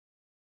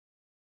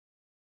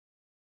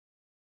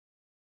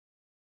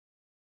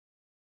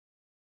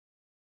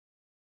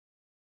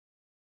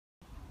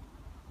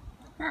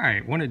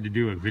Alright, wanted to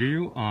do a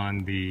video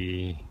on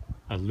the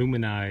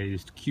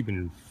Aluminized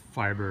Cuben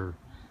fiber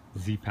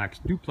Z-Pax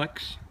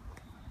duplex,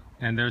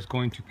 and there's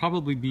going to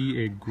probably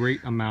be a great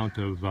amount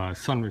of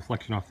sun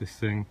reflection off this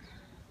thing.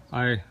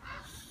 I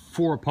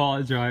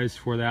apologize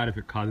for that if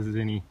it causes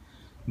any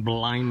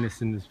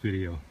blindness in this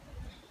video.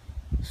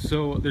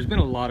 So there's been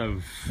a lot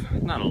of,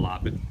 not a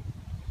lot, but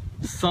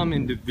some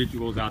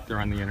individuals out there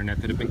on the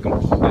internet that have been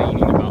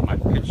complaining about my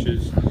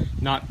pitches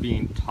not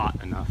being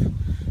taut enough.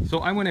 So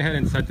I went ahead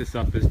and set this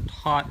up as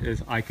taut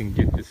as I can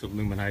get this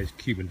aluminized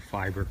Cuben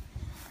fiber.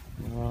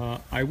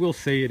 I will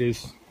say it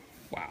is,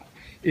 wow,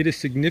 it is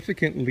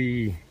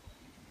significantly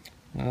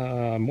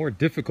more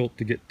difficult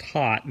to get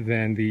taut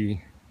than the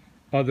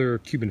other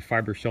Cuben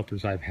fiber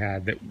shelters I've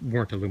had that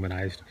weren't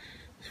aluminized.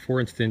 For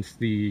instance,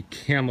 the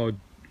camo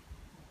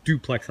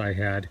duplex I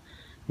had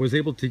was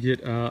able to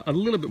get a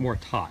little bit more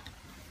taut.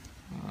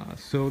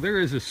 So there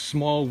is a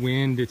small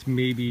wind. It's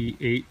maybe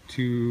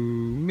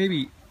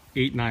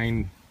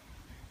 8-9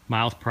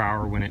 miles per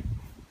hour when it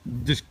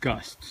just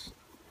gusts.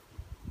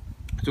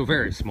 So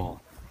very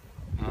small.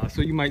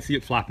 So you might see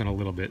it flapping a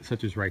little bit,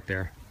 such as right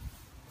there.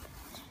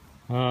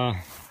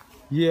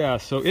 Yeah,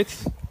 so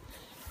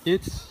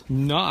it's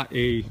not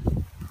a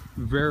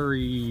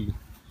very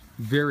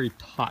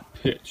taut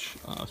pitch.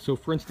 So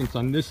for instance,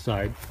 on this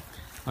side,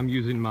 I'm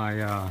using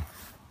my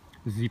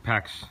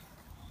Z-Pax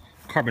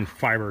carbon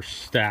fiber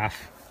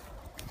staff.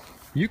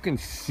 You can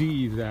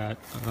see that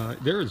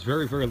there is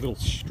very little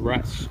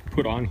stress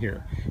put on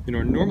here. You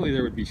know, normally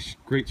there would be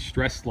great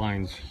stress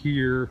lines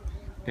here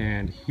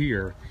and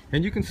here,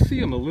 and you can see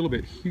them a little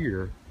bit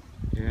here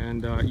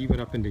and even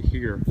up into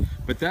here,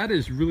 but that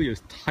is really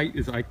as tight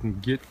as I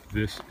can get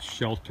this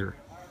shelter.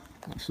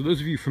 So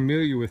those of you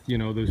familiar with, you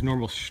know, those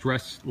normal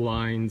stress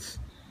lines,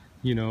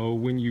 you know,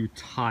 when you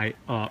tie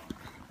up,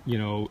 you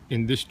know,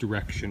 in this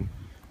direction,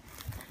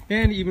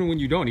 and even when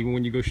you don't, even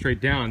when you go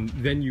straight down,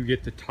 then you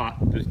get the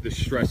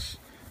stress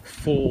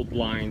fold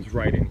lines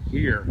right in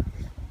here.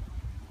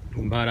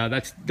 But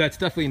that's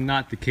definitely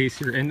not the case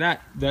here, and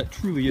that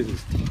truly is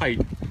as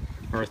tight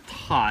or as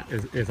taut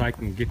as I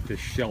can get this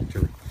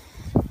shelter.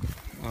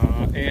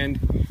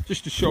 And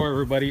just to show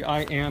everybody,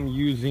 I am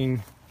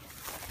using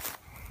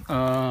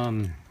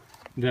the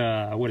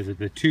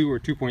 2 or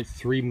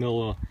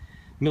 2.3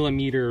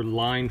 millimeter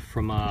line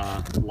from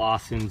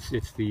Lawson's.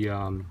 It's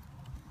the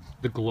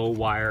glow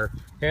wire,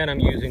 and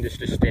I'm using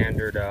just a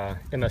standard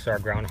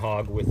MSR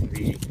groundhog with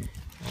the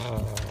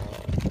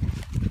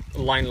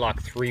line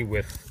lock 3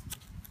 with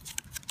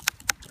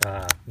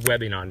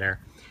webbing on there.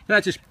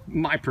 That's just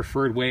my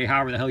preferred way.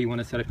 However the hell you want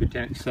to set up your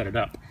tent, set it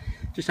up.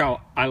 Just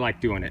how I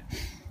like doing it.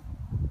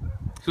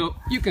 So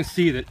you can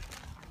see that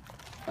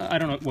I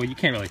don't know, well, you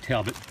can't really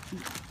tell, but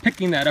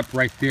picking that up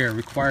right there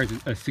requires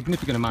a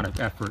significant amount of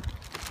effort.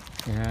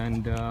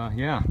 And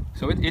yeah,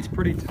 so it's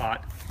pretty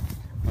taut.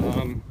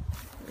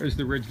 There's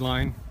the ridge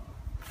line.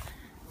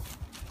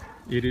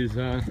 It is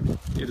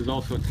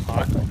also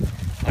taut.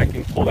 I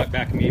can pull that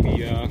back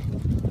maybe a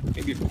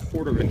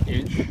quarter of an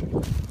inch,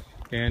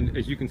 and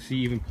as you can see,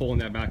 even pulling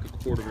that back a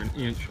quarter of an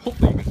inch,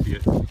 hopefully you can see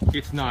it,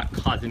 it's not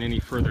causing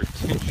any further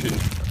tension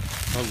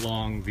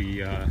along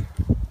the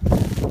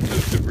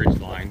ridge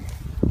line.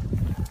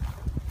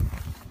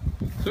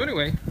 So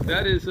anyway,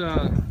 that is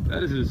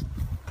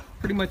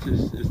pretty much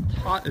as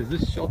taut as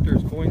this shelter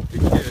is going to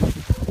get.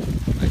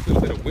 Nice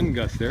little bit of wind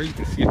gust there. You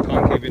can see it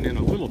concaving in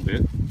a little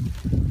bit.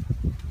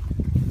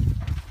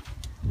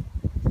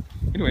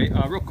 Anyway,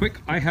 real quick,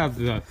 I have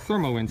the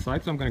thermo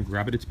inside, so I'm going to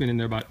grab it. It's been in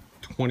there about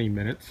 20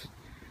 minutes.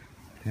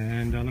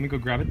 And let me go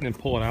grab it and then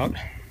pull it out.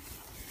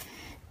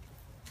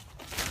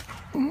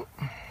 I'll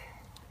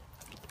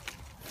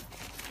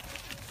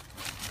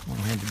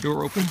have the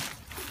door open.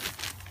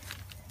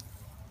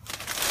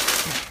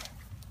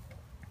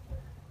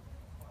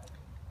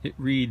 It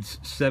reads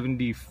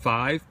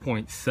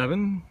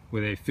 75.7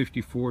 with a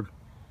 54%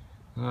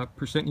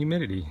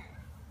 humidity.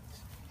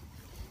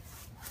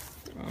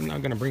 I'm now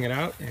going to bring it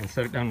out and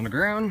set it down on the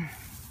ground.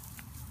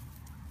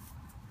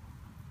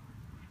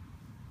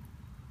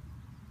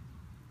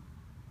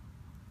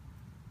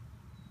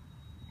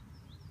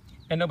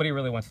 And nobody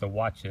really wants to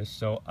watch this,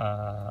 so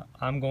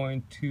I'm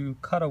going to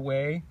cut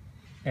away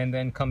and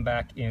then come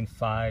back in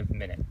 5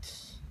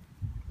 minutes.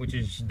 Which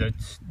is the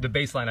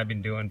baseline I've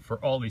been doing for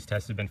all these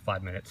tests has been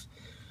 5 minutes.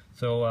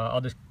 So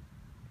I'll just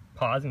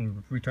pause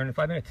and return in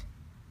 5 minutes.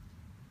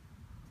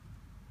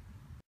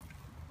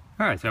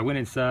 Alright, so I went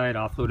inside,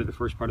 offloaded the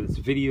first part of this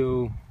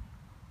video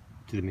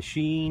to the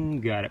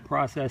machine, got it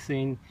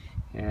processing,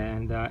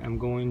 and I'm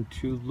going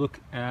to look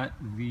at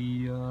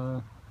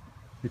the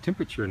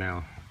temperature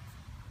now.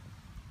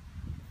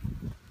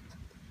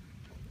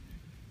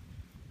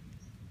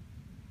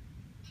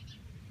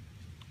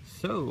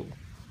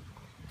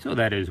 So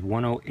that is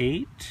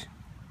 108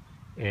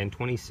 and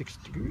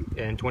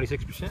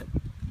 26%.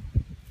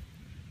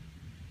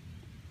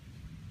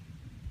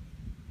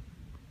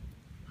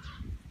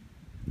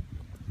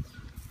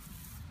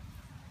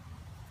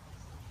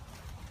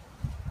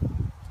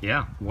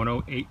 Yeah,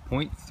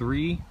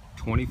 108.3,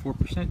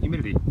 24%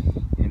 humidity.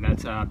 And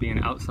that's being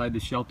outside the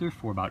shelter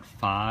for about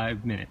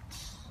 5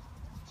 minutes.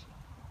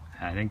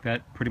 I think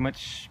that pretty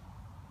much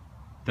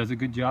does a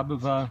good job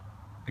of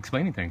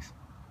explaining things.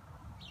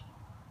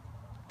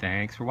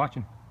 Thanks for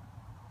watching.